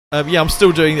Yeah, I'm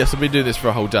still doing this. I've been doing this for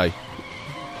a whole day.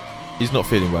 He's not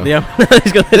feeling well. Yeah,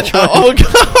 he's going to try. Oh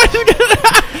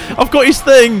God! I've got his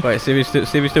thing. Wait, see if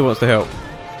he still wants to help.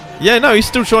 Yeah, no, he's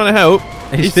still trying to help.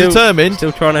 He's still determined.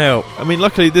 Still trying to help. I mean,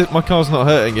 luckily my car's not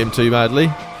hurting him too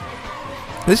badly.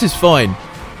 This is fine.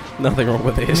 Nothing wrong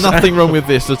with this. Nothing wrong with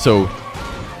this at all.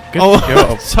 Good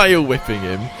job. Tail whipping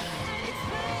him.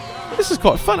 This is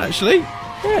quite fun, actually.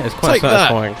 Yeah, it's quite Take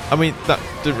satisfying. That. I mean, that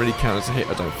didn't really count as a hit,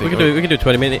 I don't think. We can do a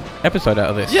 20-minute episode out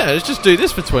of this. Yeah, let's just do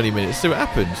this for 20 minutes, see what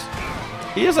happens.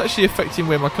 He is actually affecting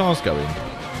where my car's going.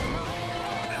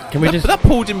 Can we just... That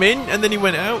pulled him in, and then he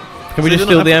went out. Can we just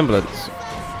steal the ambulance?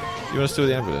 You want to steal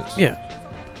the ambulance? Yeah.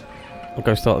 I'll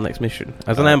go start the next mission.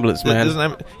 As an ambulance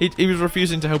man. He was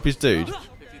refusing to help his dude.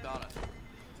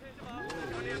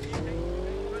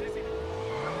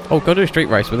 Oh, go do a street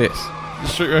race with this. The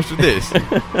street race with this?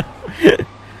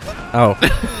 Oh.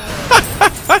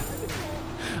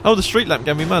 Oh, the street lamp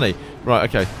gave me money. Right,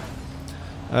 okay.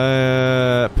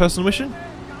 Personal mission?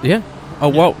 Yeah.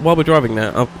 Oh, yeah. While we're driving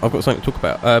now, I've got something to talk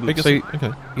about. Okay.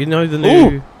 You know the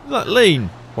new... Ooh, that lean.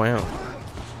 Wow.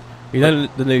 You know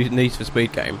the new Need for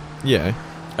Speed game? Yeah.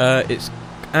 It's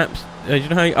apps. You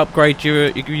know how you upgrade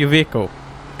your vehicle?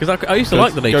 Because I used to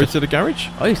like the Need. Go to the garage.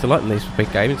 I used to like the Need for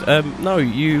Speed games. No,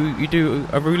 you do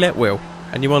a roulette wheel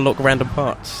and you unlock random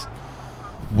parts.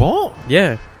 What?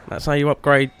 Yeah, that's how you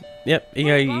upgrade. Yep,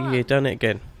 EA done it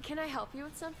again. Can I help you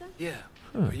with something? Yeah.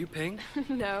 Oh. Are you Ping?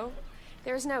 No,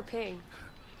 there's no Ping.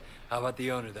 How about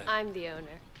the owner then? I'm the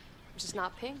owner, just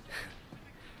not Ping.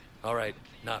 All right,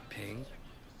 not Ping.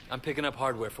 I'm picking up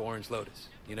hardware for Orange Lotus.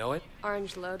 You know it?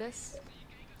 Orange Lotus?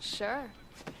 Sure.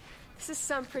 This is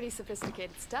some pretty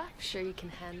sophisticated stuff. Sure you can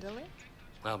handle it?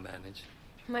 I'll manage.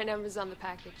 My number's on the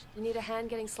package. You need a hand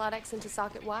getting slot X into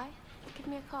socket Y? Give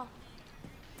me a call.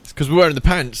 It's because we're wearing the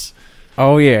pants.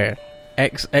 Oh yeah,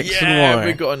 X Yeah, and Y.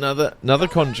 we got another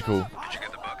conjugal.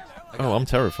 Oh, I'm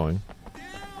terrifying.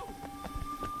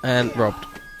 And robbed.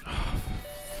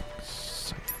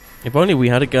 If only we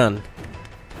had a gun.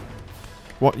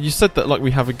 What? You said that like we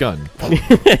have a gun.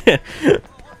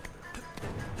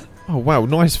 Oh wow,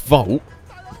 nice vault,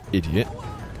 idiot.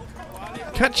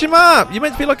 Catch him up! You're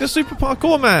meant to be like a super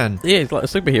parkour man. Yeah, he's like a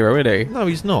superhero, isn't he? No,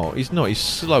 he's not. He's not. He's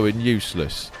slow and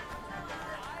useless.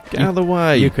 Get out of the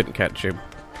way. You couldn't catch him.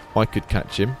 I could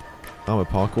catch him. I'm a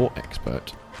parkour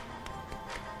expert.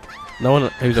 No one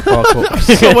who's a parkour...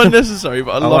 So unnecessary,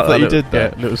 but I love that you did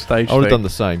that. Yeah, little stage I would have thing. done the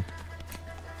same.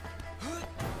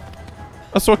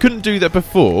 Oh, so I couldn't do that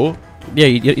before. Yeah,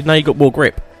 now you got more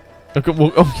grip. I got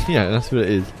more, oh, yeah, that's what it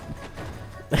is.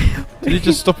 Did you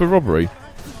just stop a robbery?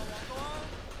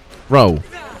 Roll.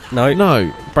 No.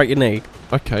 No. Break your knee.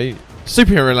 Okay.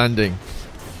 Superhero landing.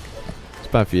 It's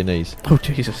bad for your knees. Oh,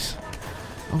 Jesus.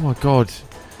 Oh, my God.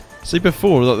 See,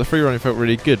 before, like, the free running felt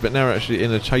really good, but now we're actually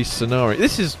in a chase scenario.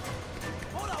 This is...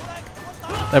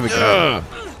 There we go.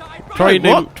 Try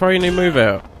your new move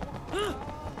out.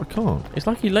 I can't. It's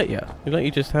like he let you. He let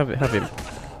you just have him.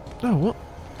 No, what?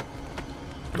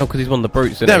 Oh, because he's one of the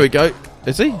brutes, isn't There he? we go.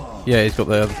 Is he? Yeah, he's got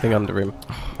the other thing under him.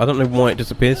 I don't know why it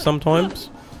disappears sometimes.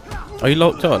 Are you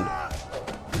locked on?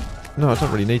 No, I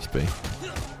don't really need to be.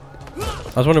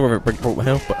 I was wondering whether it brought the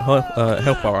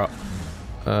health bar up.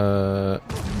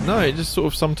 No, it just sort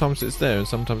of sometimes it's there and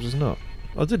sometimes it's not.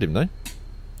 I did him though.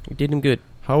 You did him good.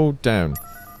 Hold down.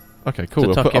 Okay,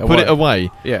 cool. To I'll put it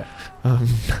away. Yeah.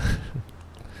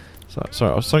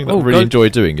 Sorry, I was something that I really enjoy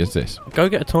doing is this. Go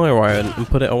get a tyre iron and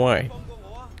put it away.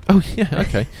 Oh yeah,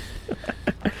 okay.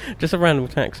 Just a random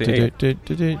taxi.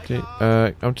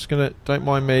 I'm just gonna. Don't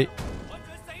mind me.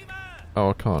 Oh,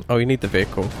 I can't. Oh, you need the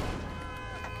vehicle.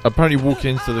 Apparently,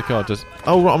 walking into the car does.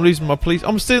 Oh, right, I'm losing my police.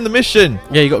 I'm still in the mission.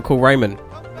 Yeah, you got to call Raymond. Did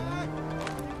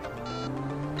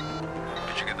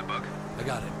you get the bug? I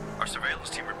got it. Our surveillance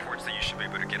team reports that you should be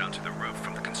able to get onto the roof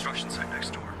from the construction site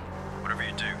next door. Whatever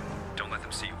you do, don't let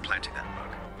them see you planting that bug.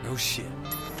 No shit.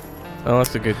 Oh,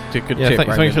 that's a good tip, Yeah,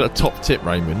 thanks Raymond. for that top tip,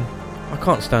 Raymond. I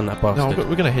can't stand that bastard. No,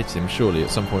 we're gonna hit him surely at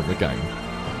some point in the game.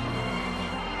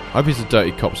 I hope he's a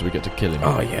dirty cop, so we get to kill him.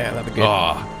 Oh yeah, that'd be good.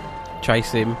 Ah,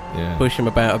 Chase him, yeah, push him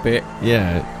about a bit.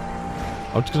 yeah.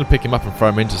 I'm just gonna pick him up and throw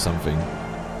him into something.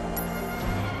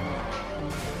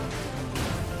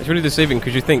 It's really deceiving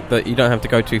because you think that you don't have to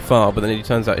go too far, but then it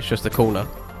turns out it's just a corner.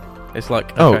 It's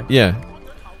like, okay. Oh yeah.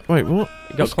 Wait, what?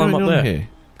 You got to climb up there. Here?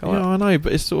 Go Yeah, up. I know,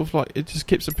 but it's sort of like it just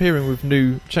keeps appearing with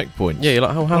new checkpoints. Yeah, you're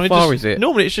like, how And far is it?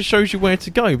 Normally, it just shows you where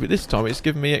to go, but this time it's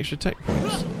giving me extra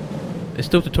checkpoints. It's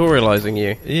still tutorialising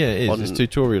you. Yeah, it is. It's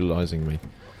tutorialising me.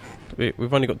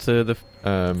 We've only got to the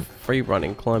free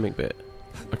running climbing bit.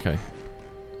 Okay.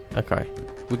 Okay,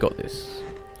 we got this.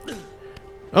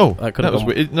 Oh, That could've that was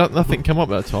gone- weird. Nothing came up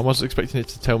that time. I was expecting it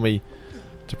to tell me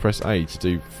to press A to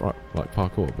do like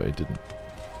parkour, but it didn't.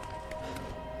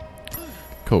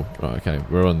 Cool. Right, okay,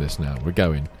 we're on this now. We're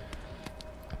going.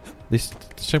 This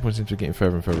checkpoint seems to be getting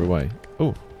further and further away.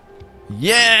 Oh.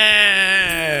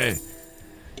 Yeah!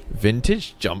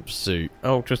 Vintage jumpsuit.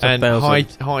 Oh, just And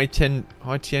 1,000.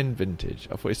 high 10 vintage.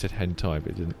 I thought it said hentai,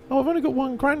 but it didn't. Oh, I've only got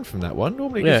 £1 from that one.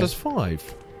 Normally it Yeah. gives us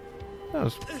 5.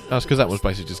 That's because that was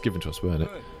basically just given to us, weren't it?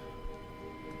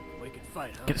 We can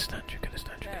fight, huh? Get a statue, get a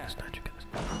statue, get a statue, get a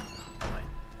statue.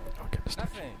 I'll get the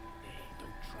stuff. Hey, don't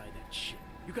try that shit.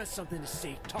 You got something to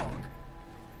say, talk.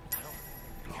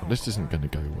 Oh, this isn't going to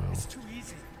go well. Too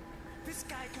easy. This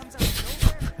guy comes out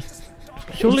of nowhere. Just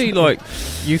Surely, like,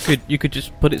 you could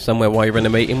just put it somewhere while you're in a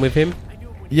meeting with him.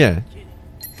 Yeah.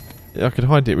 I could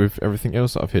hide it with everything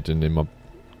else that I've hidden in my...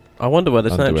 I wonder where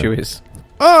the Underwear. statue is.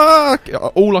 Ah!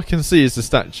 All I can see is the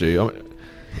statue.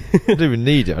 I don't even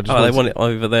need it. I just Oh, they want want it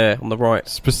over there on the right.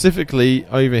 specifically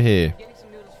over here.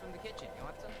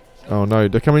 Oh no,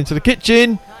 they're coming into the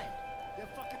kitchen!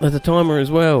 There's a timer as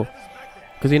well,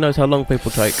 because he knows how long people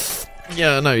take.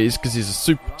 Yeah, I know, it's because he's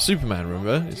a Superman,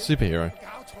 remember? He's a superhero.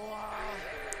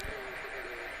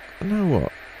 I know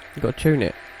what? You got to tune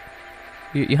it.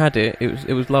 You had it.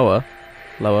 It was lower,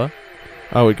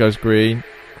 Oh, it goes green.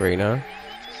 greener.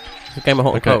 It's a game of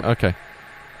hot and Okay, cold. okay.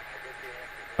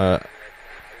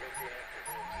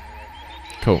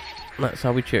 Cool, That's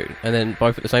how we tune, and then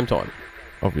both at the same time.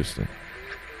 obviously.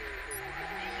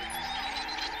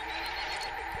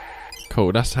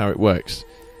 Cool, that's how it works.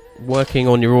 Working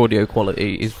on your audio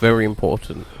quality is very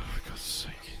important. For God's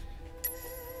sake.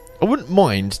 I wouldn't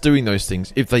mind doing those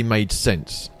things if they made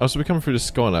sense. Oh, so we're coming through the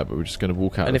Skylab, but we're just going to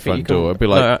walk out the Anything front door. I'd be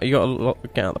like, no, you got to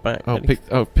lock, get out the back.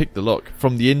 pick the lock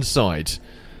from the inside.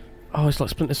 Oh, it's like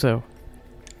Splinter Cell.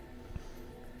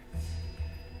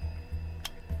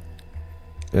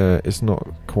 It's not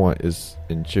quite as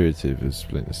intuitive as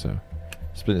Splinter Cell.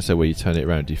 Splinter Cell, where you turn it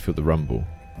around, you feel the rumble.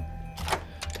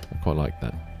 I quite like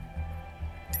that.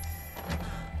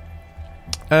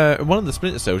 One of the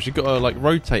Splinter Cells, you've got to like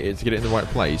rotate it to get it in the right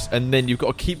place, and then you've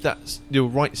got to keep your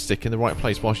right stick in the right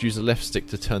place whilst you use the left stick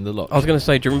to turn the lock. I was going to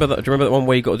say, do you remember that one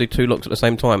where you got to do 2 locks at the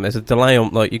same time? There's a delay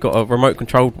on, like, you got a remote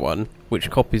controlled one which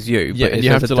copies you, Yeah, but and it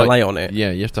you has have a to delay on it.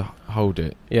 Yeah, you have to hold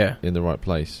it Yeah. in the right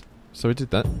place. So we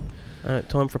did that.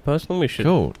 Time for a personal mission.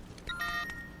 Cool.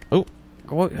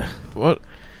 What? What?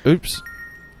 Oops.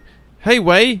 Hey,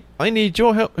 Way, I need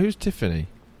your help. Who's Tiffany?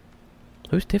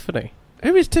 Who's Tiffany?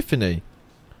 Who is Tiffany?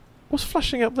 What's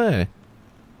flashing up there?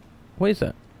 What is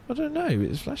that? I don't know.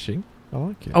 It's flashing. I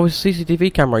like it. Oh, it's a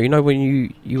CCTV camera. You know when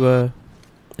you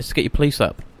it's to get your police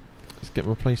up. Let's get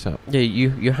my place up. Yeah,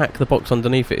 you hack the box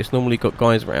underneath it. It's normally got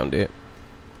guys around it,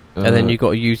 and then you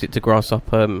got to use it to grass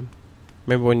up. Remember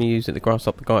when you use it to grass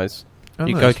up the guys? Oh,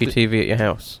 You no, go it's to your TV at your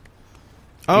house.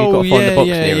 Oh, gotta find the box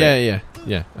yeah, near yeah, it.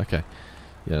 yeah. Okay.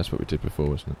 Yeah, that's what we did before,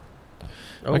 wasn't it?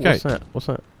 Oh, Okay. what's that? What's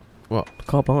that? What? The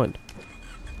car behind.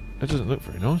 It doesn't look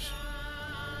very nice.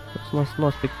 It's a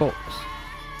nice big box.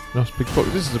 Nice big box.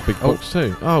 This is a big Oh. box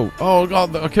too. Oh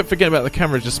God! I kept forgetting about the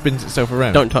camera. It just spins itself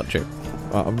around. Don't touch it.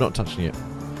 I'm not touching it.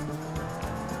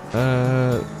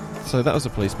 So that was a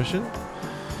police mission.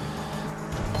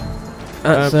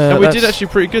 And we did actually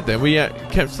pretty good then. We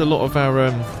kept a lot of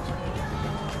our.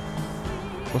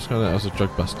 What's going on? That was a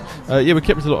drug bust. Yeah, we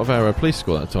kept a lot of our police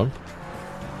score that time.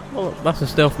 Well, that's a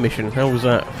stealth mission. How was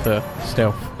that for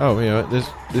stealth? Oh, yeah, there's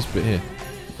this bit here.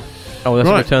 Oh, that's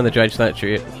Right. a return the jade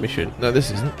statue mission. No,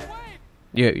 this isn't.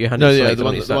 You had No, it yeah, selected the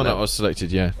one your that sat I nav. was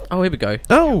selected. Yeah. Oh, here we go.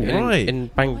 Oh, In- right. In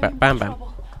Bang Bam Bam Bam.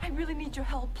 Trouble. I really need your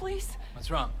help, please.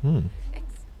 What's wrong?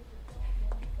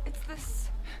 It's this.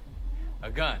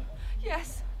 A gun.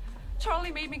 Yes.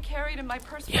 Charlie made me carry it in my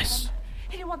purse for Yes. him.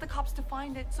 He didn't want the cops to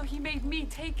find it, so he made me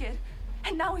take it.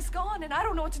 And now he's gone, and I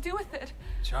don't know what to do with it.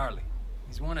 Charlie.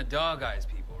 He's one of Dog Eye's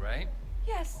people, right?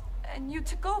 Yes, and you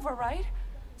took over, right?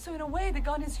 So in a way, the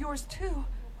gun is yours too.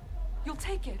 You'll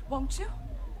take it, won't you?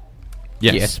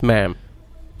 Yes. ma'am.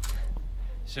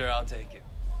 Sure, I'll take it.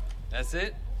 That's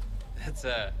it?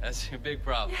 That's your big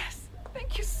problem. Yes.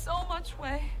 Thank you so much,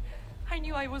 Way. I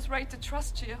knew I was right to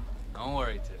trust you. Don't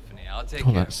worry, Tiffany. I'll take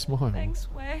Oh, care. that smile.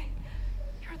 Thanks, Way.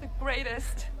 You're the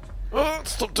greatest. Oh,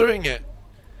 stop doing it.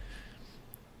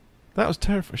 That was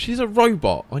terrifying. She's a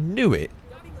robot. I knew it.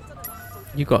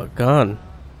 You got a gun.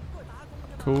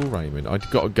 Cool, Raymond. I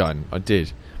got a gun. I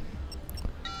did.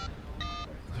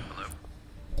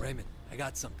 Raymond, I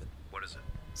got something. What is it?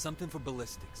 Something for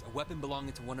ballistics. A weapon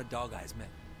belonging to one of Dog Eye's men.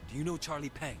 Do you know Charlie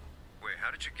Pang? Wait,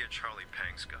 how did you get Charlie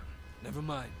Pang's gun? Never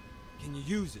mind. Can you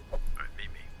use it? Alright,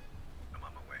 meet me. I'm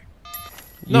on my way.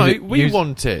 No, Use it- we use-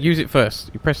 want it. Use it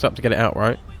first. You press up to get it out,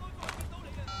 right?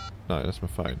 No, that's my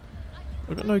phone.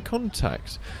 I've got no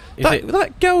contacts. Is That, it-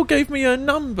 that girl gave me her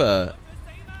number.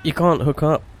 You can't hook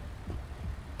up.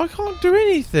 I can't do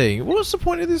anything. What's the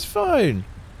point of this phone?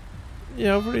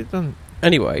 Yeah, I've already done.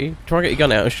 Anyway, try and get your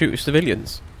gun out and shoot at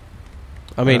civilians.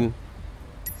 I mean,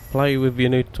 play with your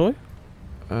new toy.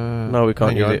 No, we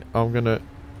can't hang use on, it. I'm gonna.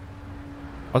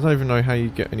 I don't even know how you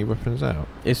get any weapons out.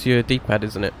 It's your D-pad,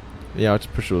 isn't it? Yeah, I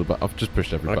just push all the buttons. I've just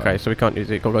pushed every button. Okay, so we can't use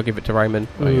it. Got to give it to Raymond.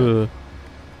 Oh, yeah. Ugh.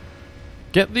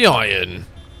 Get the iron.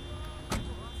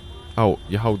 Oh,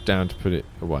 you hold down to put it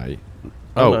away.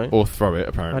 Oh, Oh, no. or throw it. How'd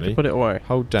Apparently, you put it away?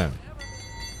 hold down,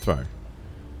 throw.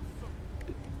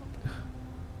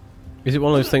 Is it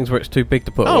one of those things where it's too big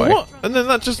to put Oh, away? what? And then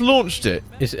that just launched it.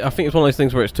 I think it's one of those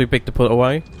things where it's too big to put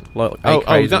away. Like Oh,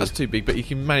 AKs that's too big. But you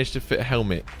can manage to fit a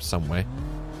helmet somewhere.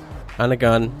 and a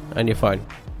gun and your phone.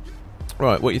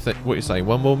 Right. What you think? What you saying?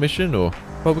 One more mission, or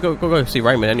Well, we've got to go see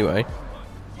Raymond anyway.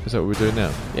 is that what we're doing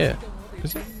now? Yeah.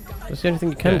 Is it? That's the only thing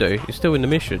you can Yeah. do. You're still in the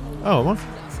mission. Oh, am I?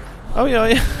 Oh yeah,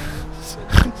 yeah.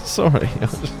 Sorry.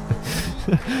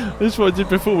 This is what I did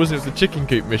before, wasn't it? The chicken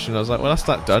coop mission. I was like, well, that's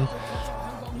that done.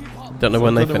 Don't know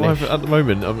when I they don't know why, finish. but at the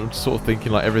moment, I'm sort of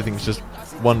thinking like everything's just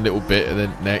one little bit, and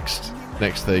then next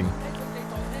thing.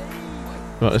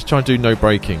 Right, let's try and do no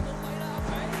braking.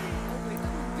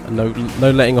 And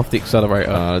no letting off the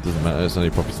accelerator. It doesn't matter. It's only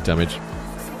property damage.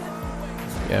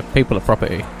 Yeah, people are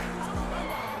property.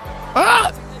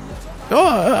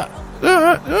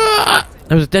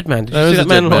 There was a dead man. Did There you is see a that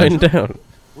man dead man. lying down?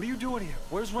 What are you doing here?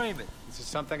 Where's Raymond? This is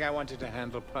something I wanted to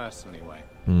handle personally, Wayne.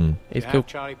 Hmm. He's You have killed.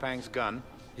 Charlie Pang's gun.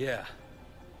 Yeah.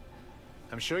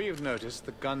 I'm sure you've noticed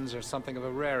that guns are something of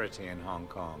a rarity in Hong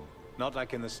Kong. Not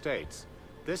like in the States.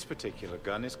 This particular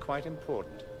gun is quite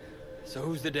important. So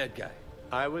who's the dead guy?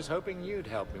 I was hoping you'd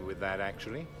help me with that,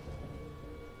 actually.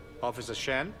 Officer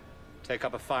Shen, take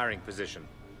up a firing position.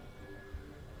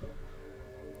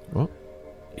 What?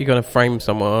 You're gonna frame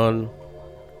someone.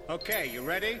 Okay, you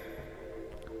ready?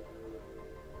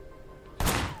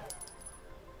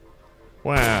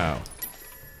 Wow.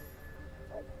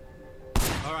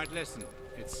 All right, listen.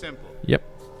 It's simple. Yep.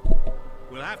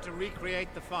 We'll have to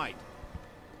recreate the fight.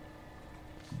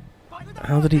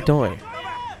 How did he die?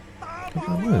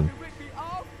 Oh,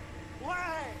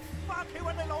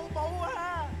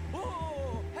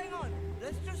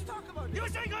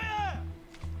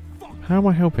 how am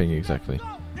I helping exactly?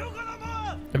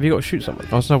 Have you got to shoot someone?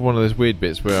 I also have one of those weird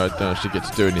bits where I don't actually get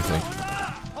to do anything.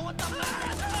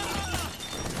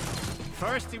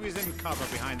 First, he was in cover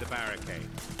behind the barricade.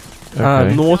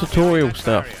 Okay. More tutorial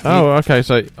stuff. Oh, okay.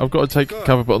 So I've got to take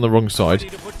cover, but on the wrong I side.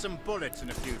 need to put some bullets in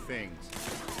a few things.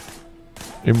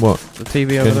 In what? The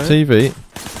TV In over the there.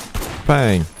 TV.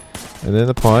 Bang. And then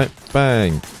the pipe.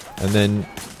 Bang. And then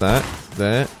that.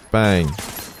 There. Bang.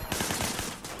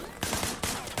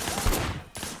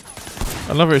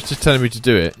 I love it. It's just telling me to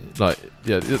do it. Like,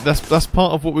 yeah, that's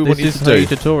part of what we want you This to is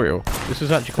do. a tutorial. This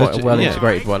is actually quite a well Yeah.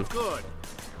 integrated one. Good.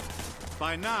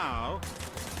 By now,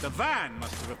 the van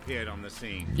must have appeared on the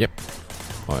scene. Yep.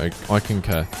 I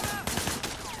concur.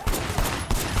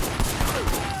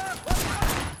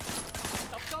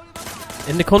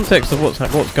 In the context of what's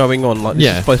going on, like this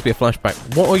Yeah. is supposed to be a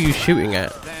flashback. What are you shooting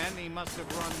at? Then he must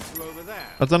have run through over there.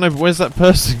 I don't know, but where's that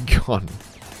person gone?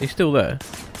 He's still there.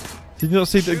 Did you not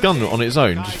see the gun on its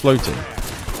own, just floating?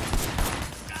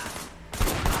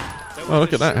 Oh,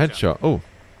 look at that headshot. Oh,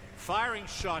 Firing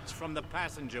shots from the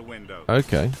passenger window.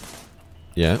 okay.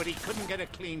 Yeah, But he couldn't get a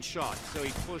clean shot, so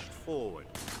he pushed forward.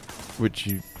 which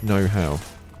you know how.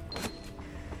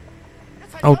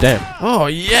 Oh damn! Oh,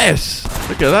 yes!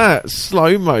 Look at that.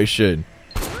 Slow motion.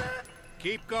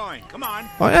 Keep going. Come on.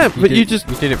 I am, but you did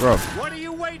it wrong. What are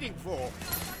you waiting for?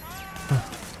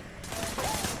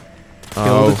 Kill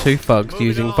Oh, the two thugs Move it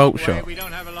using along, bolt Wei. shot. We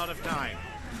don't have a lot of time.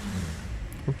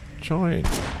 trying.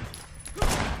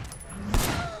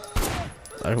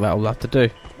 That'll have to do.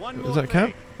 One Does more that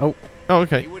count? thing. Oh, Oh,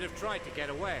 He okay. would have tried to get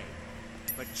away,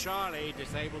 but Charlie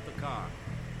disabled the car.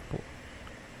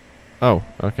 Oh,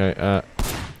 okay.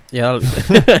 yeah.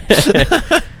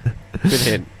 Good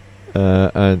hint.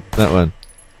 And that one.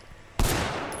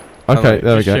 Okay,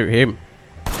 there we just go. Shoot him.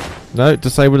 No,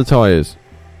 disable the tyres.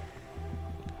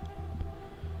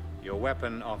 Your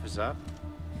weapon, officer.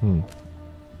 Hmm.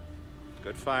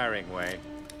 Good firing, Wei.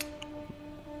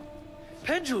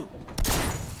 Penju!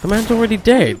 The man's already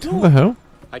dead. What the hell?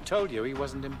 I told you he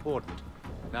wasn't important.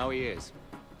 Now he is.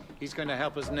 He's going to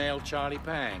help us nail Charlie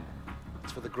Pang.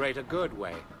 It's for the greater good,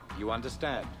 Wei. You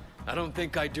understand? I don't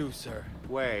think I do, sir.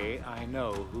 Wei, I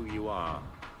know who you are.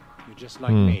 You're just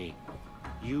like me.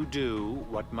 You do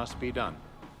what must be done.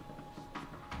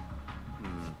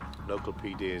 Local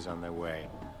PD is on their way.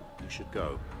 You should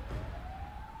go.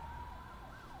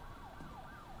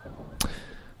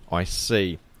 I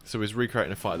see. So he's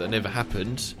recreating a fight that never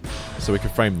happened, so we can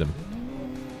frame them.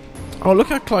 Oh, look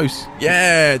how close!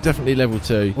 Yeah, definitely level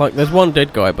 2. Like, there's one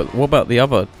dead guy, but what about the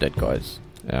other dead guys?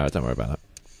 Yeah, don't worry about that.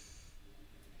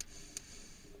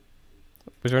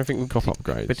 Was there anything Cop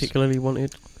upgrades. particularly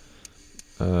wanted?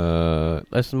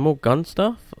 There's some more gun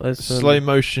stuff. There's slow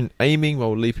motion aiming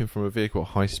while leaping from a vehicle at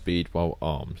high speed while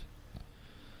armed.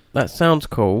 That sounds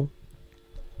cool.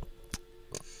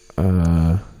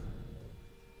 So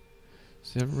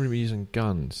you haven't really been using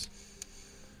guns.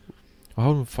 I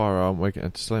hold a firearm, wake it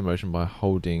into slow motion by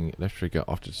holding left trigger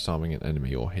after disarming an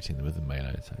enemy or hitting them with a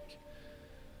melee attack.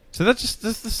 So that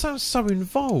sounds so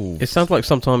involved. It sounds like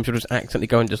sometimes you'll just accidentally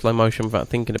go into slow motion without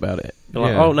thinking about it. You're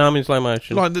like, Yeah. oh, now I'm in slow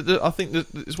motion. Like I think that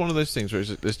it's one of those things where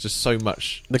there's just so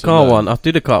much. The to car learn. one, I'll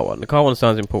do the car one. The car one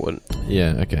sounds important.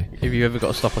 Yeah. Okay. If you ever got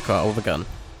to stop a car with a gun.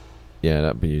 Yeah,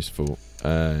 that'd be useful.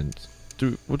 And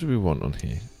what do we want on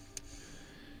here?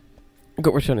 We've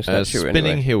got returning statue Spinning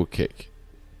anyway. heel kick.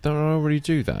 Don't I already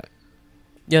do that?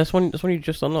 Yeah, that's one you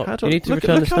just unlocked. How do You I- need to look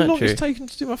return the how long statue. it's taken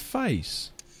to do my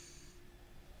face.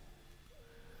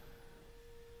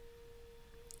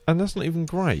 And that's not even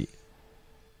great.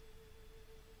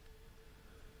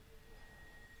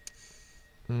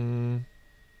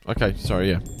 Okay, sorry,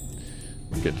 yeah.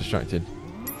 Get distracted.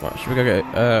 Right, should we go get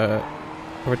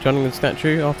returning the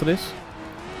statue after this?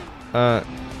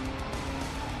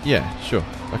 Yeah, sure.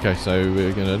 Okay, so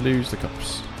we're gonna lose the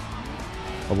cops.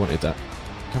 I wanted that.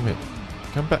 Come here.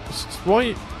 Come back.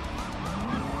 Why?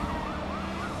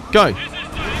 Go!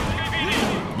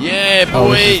 Yeah, Oh,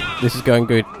 boy! this is going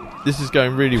good. This is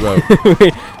going really well.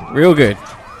 Real good.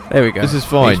 There we go. This is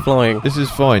fine. He's flying. This is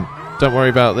fine. Don't worry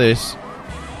about this.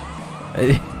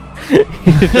 Yeah.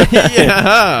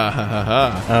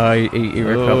 Oh, he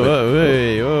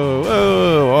recovered.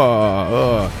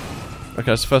 Okay,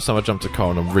 that's the first time I jumped a car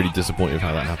and I'm really disappointed with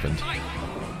how that happened.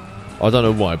 I don't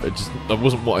know why, but that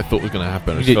wasn't what I thought was going to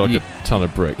happen. I just felt like a ton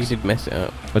of bricks. You did mess it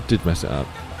up. I did mess it up.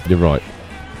 You're right.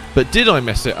 But did I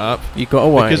mess it up? You got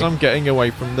away. Because I'm getting away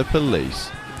from the police.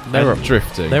 They're and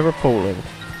drifting. They're appalling.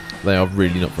 They are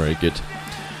really not very good.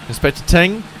 Inspector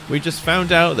Teng, we just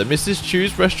found out that Mrs.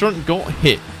 Chu's restaurant got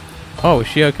hit. Oh, is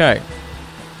she okay?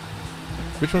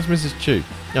 Which one's Mrs. Chu?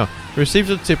 No. We received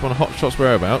a tip on Hot Shot's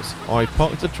whereabouts. I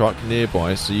parked the truck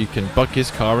nearby so you can bug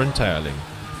his car and tailing.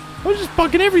 I'm just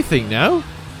bugging everything now.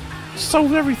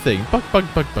 Solve everything. Bug.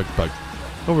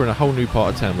 Oh, we're in a whole new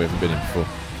part of town we haven't been in before.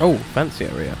 Oh, fancy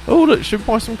area. Oh, look, should we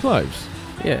buy some clothes?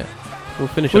 Yeah. We'll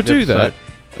finish We'll up the do that.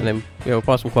 episode, and then, yeah, we'll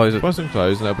buy some clothes. Buy some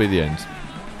clothes and that'll be the end.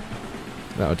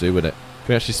 That'll do with it.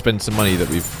 We actually spend some money that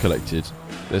we've collected.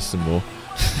 There's some more.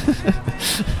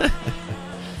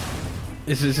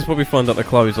 This is what we find out the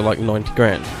clothes are like 90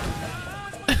 grand.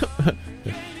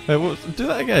 Do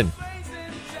that again.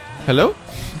 Hello?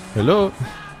 Hello?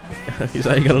 Is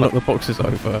that you going to knock the boxes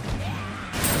over?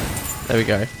 There we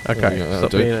go. Okay, There we go, stop that'll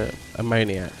do. being a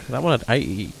maniac. That one had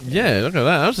 80. Yeah, look at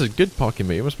that. That was a good parking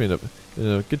meter. It must be in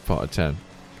a good part of town.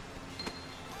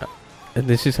 And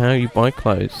this is how you buy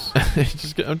clothes.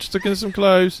 I'm just looking at some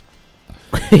clothes.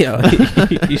 Yeah,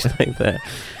 you stay there.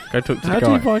 Go talk to How the do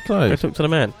guy. you buy Go clothes? talk to the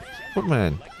man. What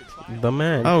man? The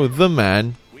man. Oh, the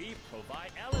man.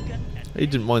 He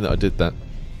didn't mind that I did that.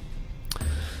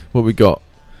 What we got?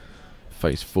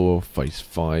 Phase 4, Phase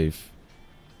 5.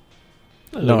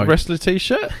 No. Wrestler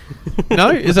t-shirt? No?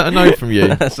 Is that a no from you?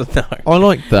 That's a no. I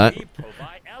like that.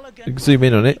 Zoom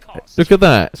in on it. Look at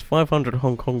that. It's 500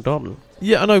 Hong Kong dollar.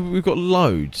 Yeah, I know, but we've got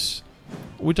loads.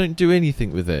 We don't do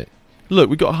anything with it. Look,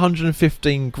 we got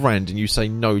 115 grand and you say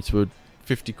no to a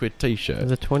 50 quid t-shirt.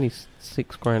 There's a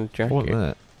 26 grand jacket. What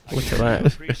that? Look at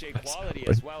that. Appreciate quality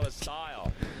as well as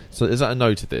style. So is that a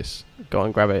no to this? Go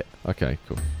and grab it. Okay,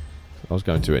 cool. I was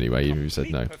going to anyway, even if you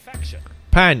said no. Perfection.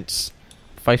 Pants!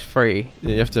 Face free.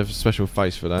 Yeah, you have to have a special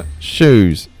face for that.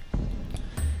 Shoes.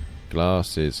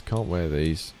 Glasses. Can't wear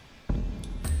these.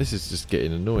 This is just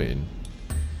getting annoying.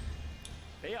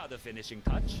 They are the finishing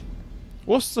touch.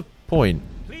 What's the point?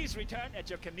 Please return at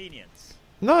your convenience.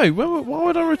 No, why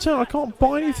would I return? I can't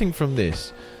buy anything from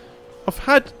this. I've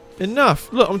had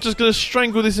enough. Look, I'm just going to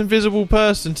strangle this invisible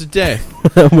person to death.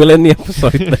 We'll end the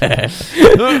episode there.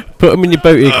 Put them in your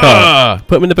boot of your car. Put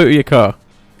them in the boot of your car.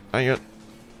 Hang on.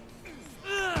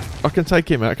 I can take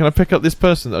him out. Can I pick up this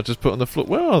person that I just put on the floor?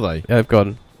 Where are they? Yeah, they've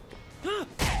gone.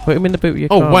 Put him in the boot of your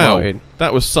Oh, car. wow. Martin.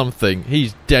 That was something.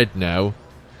 He's dead now.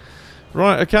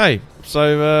 Right, okay.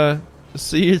 So,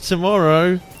 see you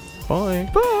tomorrow. Bye.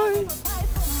 Bye.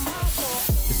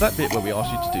 It's that bit where we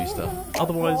ask you to do stuff.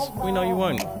 Otherwise, we know you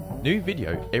won't. New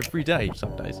video every day.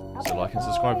 Some days. So like and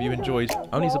subscribe if you enjoyed.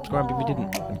 Only subscribe if you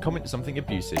didn't. And comment something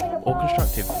abusive. Or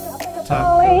constructive.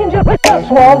 Ta. I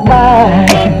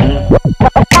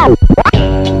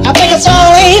think it's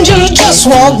all angels just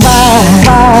walk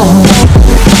by.